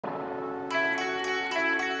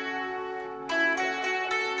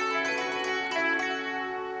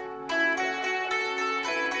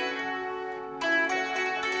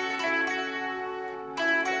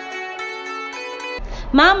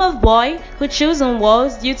mom of boy who chosen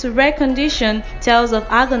walls due to rare condition tells of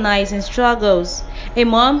agonizing struggles. A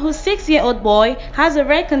mom whose 6-year-old boy has a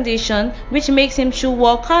rare condition which makes him chew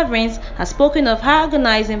wall coverings has spoken of her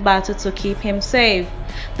agonizing battle to keep him safe.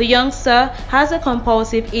 The youngster has a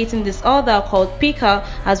compulsive eating disorder called Pica,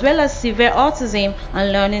 as well as severe autism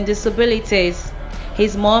and learning disabilities.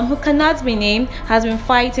 His mom, who cannot be named, has been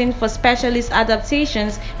fighting for specialist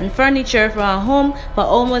adaptations and furniture for her home for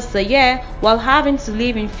almost a year, while having to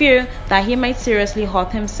live in fear that he might seriously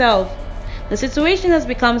hurt himself. The situation has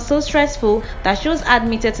become so stressful that she was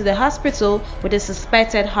admitted to the hospital with a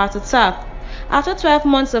suspected heart attack. After 12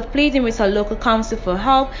 months of pleading with her local council for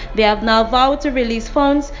help, they have now vowed to release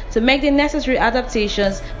funds to make the necessary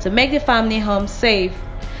adaptations to make the family home safe.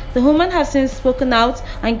 The woman has since spoken out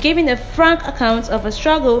and given a frank account of her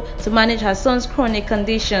struggle to manage her son's chronic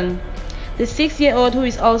condition. The 6-year-old, who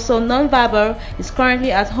is also non-verbal, is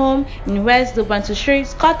currently at home in West Dunbartonshire,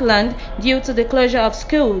 Scotland, due to the closure of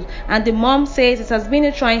schools, and the mom says it has been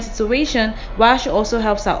a trying situation while she also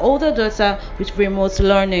helps her older daughter with remote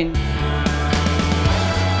learning.